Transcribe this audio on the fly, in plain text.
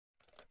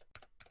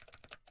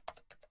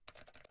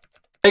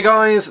Hey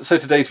guys, so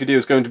today's video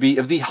is going to be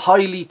of the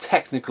highly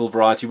technical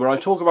variety where I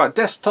talk about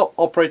desktop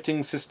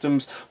operating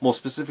systems, more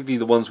specifically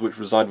the ones which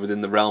reside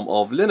within the realm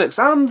of Linux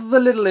and the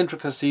little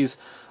intricacies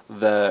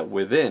there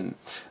within.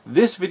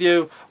 This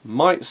video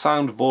might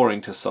sound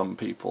boring to some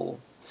people,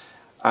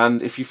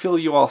 and if you feel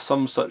you are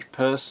some such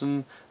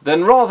person,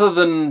 then rather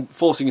than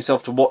forcing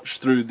yourself to watch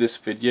through this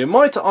video,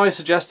 might I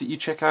suggest that you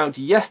check out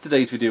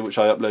yesterday's video which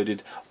I uploaded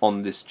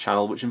on this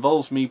channel, which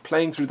involves me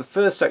playing through the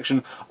first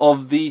section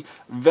of the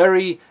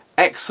very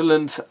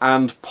excellent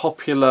and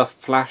popular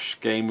Flash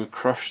game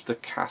Crush the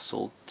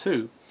Castle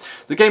 2.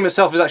 The game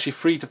itself is actually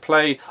free to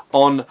play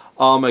on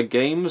Armour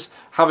Games.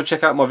 Have a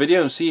check out my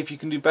video and see if you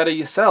can do better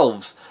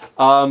yourselves,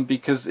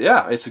 because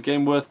yeah, it's a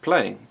game worth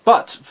playing.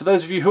 But for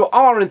those of you who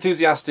are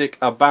enthusiastic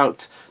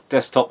about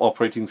desktop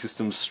operating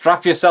systems,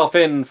 strap yourself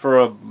in for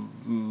a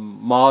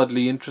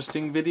mildly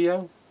interesting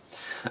video.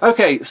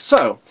 Okay,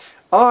 so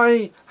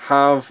I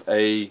have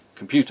a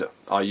computer.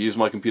 I use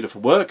my computer for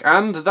work,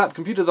 and that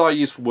computer that I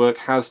use for work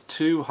has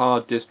two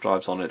hard disk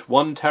drives on it.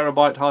 1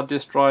 terabyte hard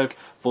disk drive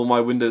for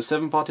my Windows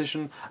 7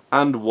 partition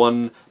and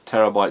 1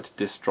 terabyte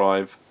disk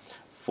drive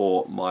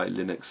for my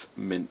Linux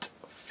Mint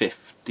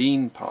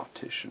 15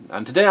 partition.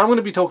 And today I'm going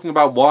to be talking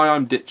about why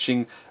I'm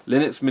ditching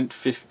Linux Mint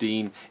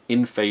 15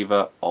 in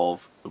favour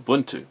of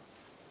Ubuntu.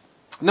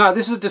 Now,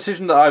 this is a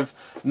decision that I've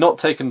not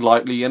taken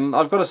lightly, and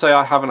I've got to say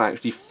I haven't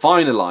actually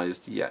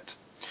finalised yet.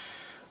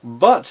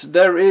 But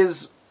there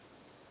is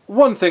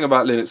one thing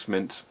about Linux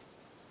Mint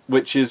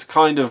which is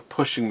kind of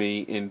pushing me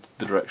in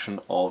the direction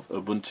of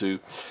Ubuntu,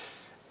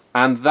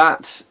 and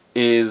that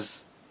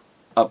is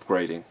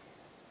upgrading.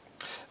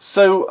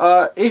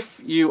 So if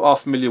you are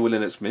familiar with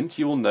Linux Mint,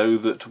 you will know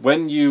that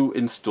when you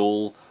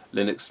install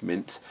Linux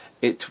Mint,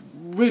 it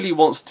really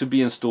wants to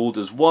be installed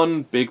as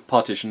one big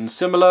partition,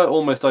 similar,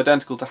 almost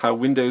identical to how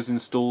Windows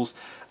installs.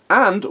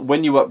 And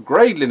when you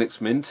upgrade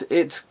Linux Mint,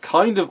 it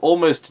kind of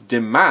almost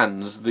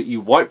demands that you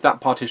wipe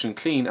that partition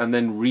clean and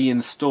then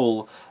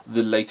reinstall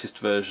the latest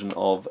version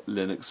of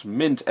Linux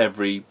Mint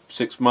every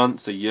 6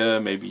 months, a year,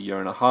 maybe a year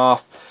and a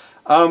half.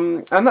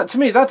 And that, to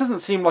me, that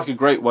doesn't seem like a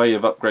great way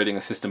of upgrading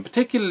a system,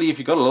 particularly if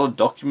you've got a lot of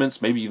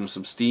documents, maybe even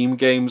some Steam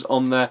games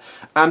on there.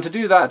 And to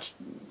do that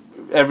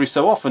every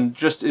so often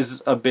just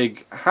is a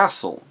big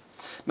hassle.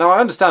 Now,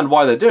 I understand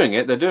why they're doing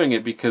it. They're doing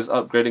it because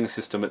upgrading a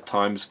system at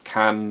times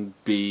can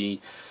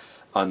be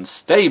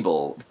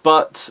unstable,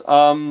 but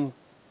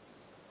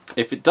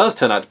if it does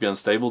turn out to be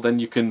unstable, then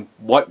you can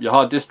wipe your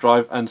hard disk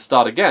drive and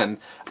start again.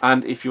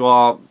 And if you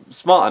are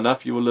smart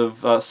enough, you will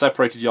have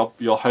separated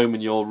your home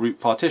and your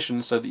root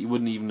partition so that you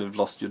wouldn't even have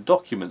lost your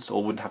documents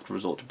or wouldn't have to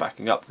resort to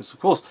backing up, because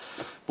of course,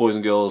 boys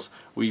and girls,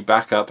 we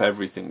back up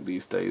everything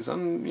these days,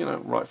 and you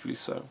know, rightfully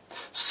so.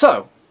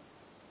 So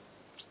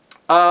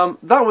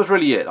that was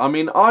really it. I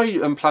mean, I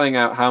am planning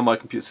out how my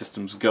computer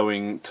system's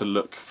going to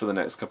look for the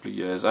next couple of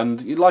years,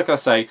 and like I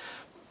say,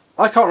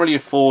 I can't really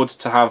afford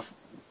to have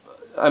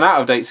an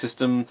out-of-date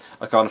system,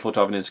 I can't afford to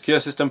have an insecure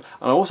system,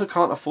 and I also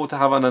can't afford to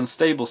have an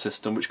unstable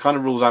system, which kind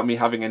of rules out me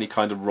having any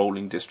kind of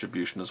rolling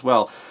distribution as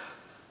well.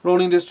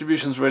 Rolling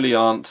distributions really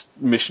aren't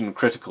mission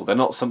critical. They're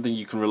not something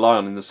you can rely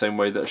on in the same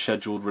way that a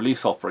scheduled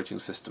release operating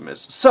system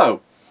is.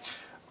 So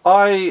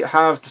I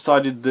have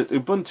decided that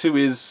Ubuntu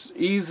is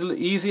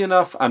easy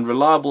enough and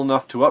reliable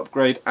enough to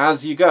upgrade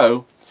as you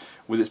go,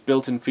 with its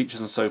built-in features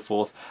and so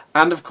forth.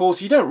 And of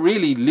course, you don't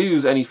really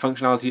lose any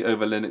functionality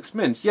over Linux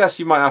Mint. Yes,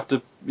 you might have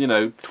to, you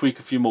know, tweak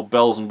a few more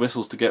bells and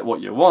whistles to get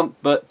what you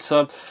want, but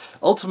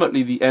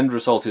ultimately the end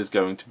result is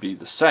going to be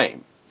the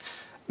same.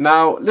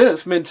 Now,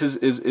 Linux Mint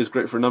is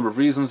great for a number of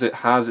reasons. It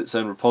has its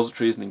own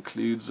repositories and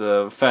includes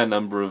a fair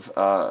number of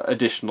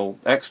additional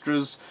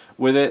extras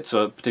with it,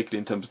 particularly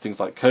in terms of things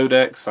like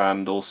codecs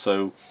and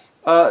also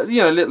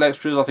you know, little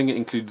extras. I think it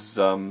includes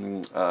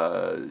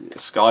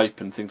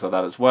Skype and things like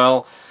that as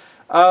well.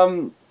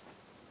 But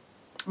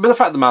the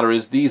fact of the matter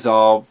is, these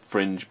are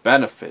fringe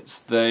benefits.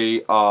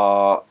 They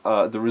are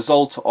the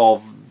result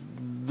of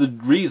the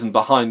reason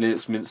behind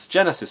Linux Mint's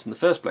genesis in the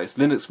first place.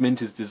 Linux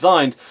Mint is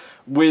designed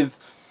with,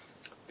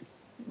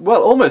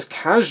 well, almost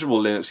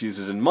casual Linux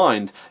users in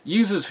mind.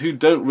 Users who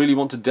don't really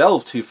want to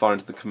delve too far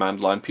into the command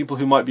line, people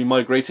who might be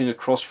migrating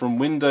across from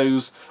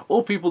Windows,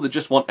 or people that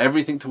just want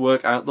everything to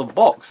work out the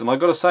box. And I've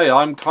got to say,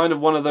 I'm kind of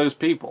one of those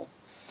people.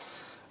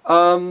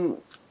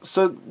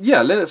 So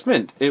yeah, Linux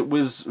Mint, it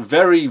was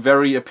very,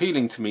 very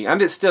appealing to me,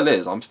 and it still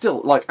is. I'm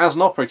still, like, as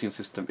an operating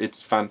system,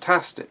 it's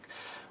fantastic.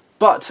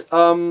 But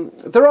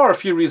there are a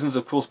few reasons,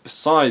 of course,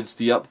 besides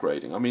the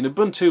upgrading. I mean,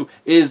 Ubuntu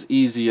is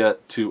easier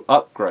to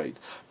upgrade,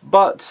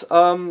 but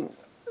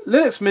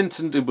Linux Mint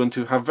and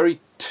Ubuntu have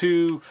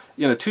two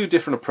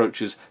different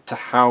approaches to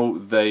how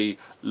they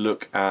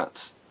look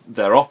at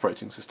their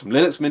operating system.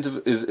 Linux Mint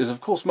is of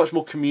course much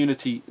more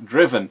community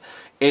driven.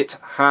 It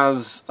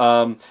has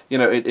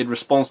it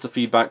responds to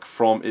feedback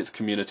from its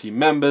community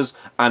members,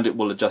 and it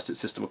will adjust its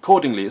system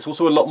accordingly. It's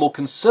also a lot more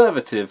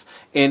conservative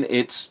in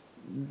its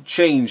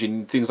change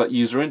in things like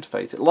user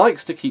interface. It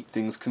likes to keep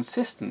things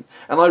consistent,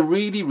 and I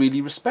really,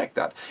 really respect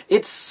that.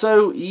 It's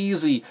so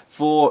easy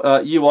for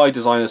UI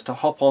designers to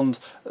hop on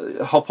a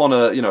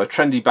a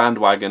trendy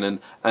bandwagon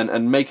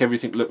and make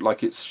everything look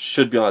like it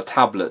should be on a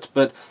tablet.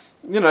 But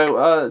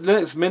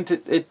Linux Mint,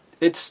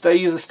 it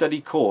stays a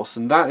steady course,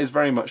 and that is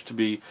very much to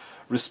be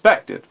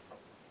respected.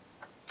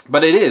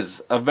 But it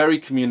is a very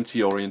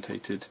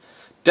community-orientated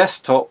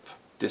desktop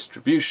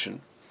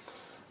distribution.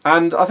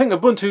 And I think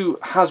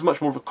Ubuntu has much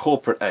more of a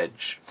corporate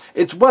edge.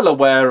 It's well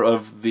aware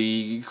of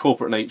the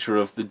corporate nature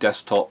of the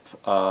desktop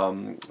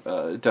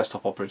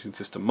operating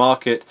system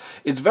market.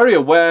 It's very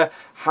aware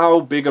how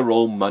big a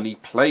role money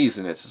plays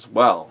in it as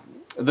well.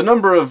 The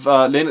number of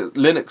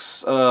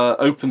Linux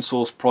open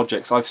source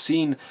projects I've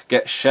seen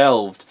get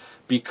shelved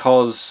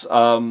because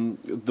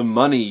the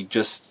money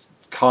just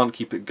can't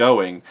keep it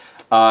going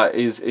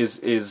is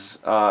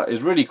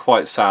really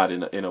quite sad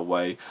in a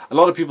way. A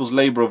lot of people's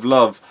labour of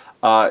love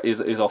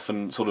is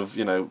often sort of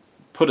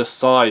put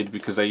aside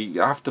because they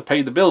have to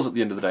pay the bills at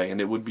the end of the day,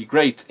 and it would be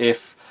great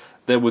if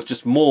there was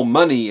just more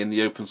money in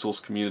the open source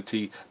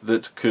community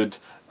that could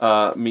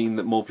mean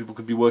that more people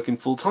could be working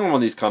full time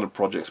on these kind of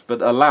projects.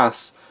 But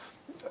alas,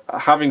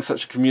 having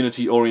such a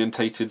community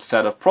orientated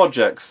set of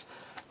projects,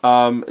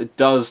 it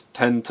does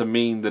tend to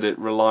mean that it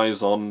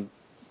relies on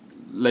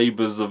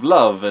labours of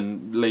love,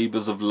 and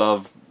labours of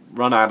love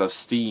run out of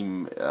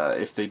steam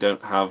if they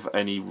don't have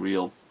any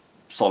real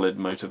solid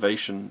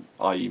motivation,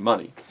 i.e.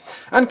 money.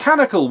 And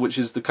Canonical, which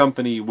is the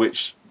company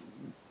which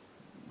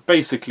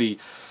basically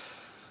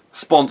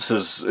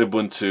sponsors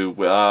Ubuntu,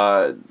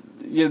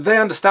 they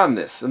understand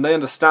this, and they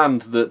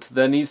understand that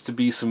there needs to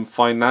be some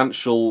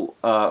financial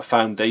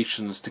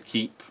foundations to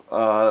keep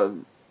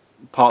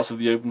parts of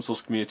the open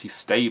source community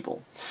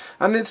stable.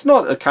 And it's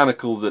not a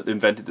Canonical that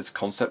invented this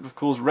concept, of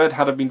course. Red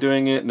Hat have been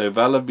doing it,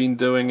 Novell have been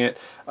doing it,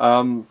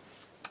 and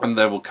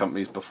there were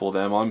companies before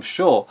them, I'm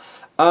sure.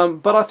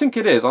 But I think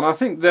it is, and I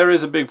think there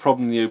is a big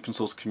problem in the open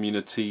source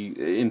community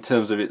in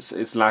terms of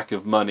its lack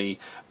of money,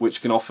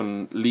 which can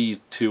often lead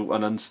to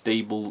an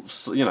unstable,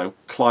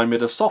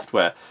 climate of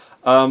software.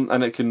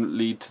 And it can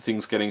lead to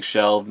things getting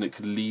shelved, and it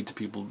can lead to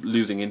people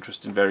losing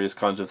interest in various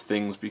kinds of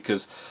things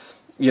because,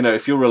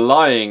 if you're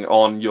relying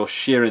on your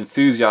sheer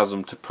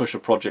enthusiasm to push a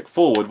project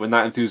forward, when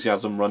that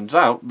enthusiasm runs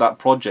out, that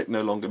project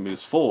no longer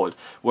moves forward,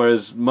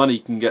 whereas money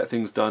can get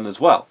things done as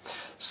well.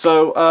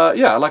 So,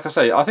 yeah, like I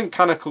say, I think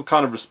Canonical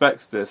kind of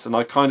respects this, and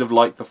I kind of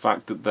like the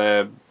fact that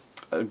they're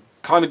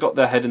kind of got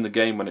their head in the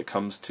game when it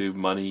comes to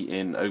money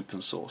in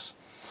open source.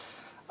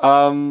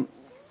 And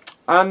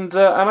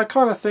I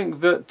kind of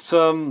think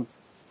that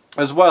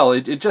as well,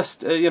 it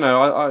just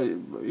I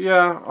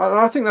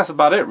think that's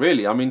about it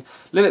really. I mean,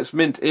 Linux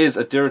Mint is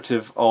a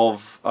derivative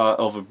of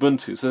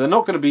Ubuntu, so they're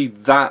not going to be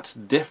that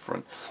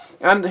different.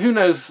 And who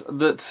knows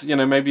that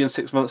maybe in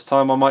 6 months'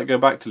 time I might go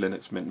back to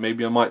Linux Mint.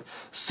 Maybe I might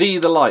see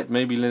the light.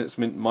 Maybe Linux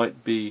Mint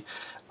might be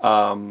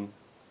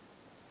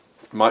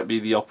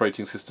the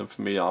operating system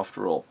for me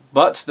after all.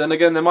 But then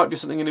again, there might be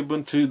something in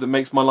Ubuntu that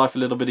makes my life a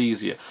little bit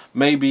easier.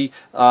 Maybe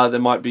there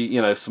might be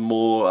some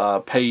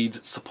more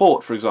paid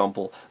support, for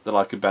example, that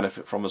I could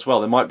benefit from as well.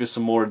 There might be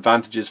some more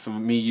advantages for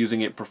me using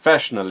it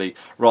professionally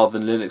rather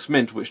than Linux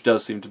Mint, which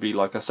does seem to be,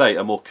 like I say,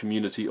 a more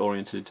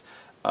community-oriented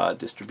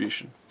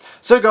distribution.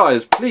 So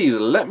guys, please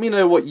let me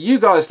know what you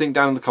guys think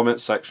down in the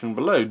comments section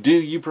below. Do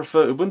you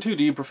prefer Ubuntu?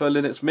 Do you prefer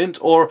Linux Mint?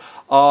 Or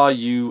are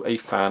you a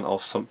fan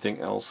of something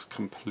else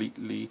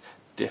completely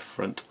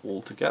different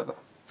altogether?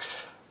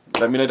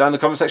 Let me know down in the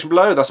comment section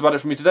below. That's about it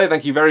for me today.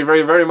 Thank you very,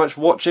 very, very much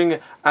for watching.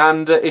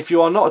 And if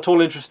you are not at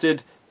all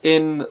interested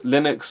in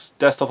Linux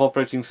desktop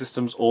operating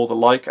systems or the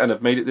like and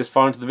have made it this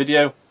far into the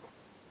video,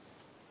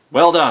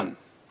 well done.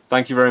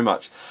 Thank you very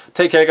much.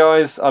 Take care,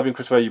 guys. I've been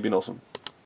Chris Ware. You've been awesome.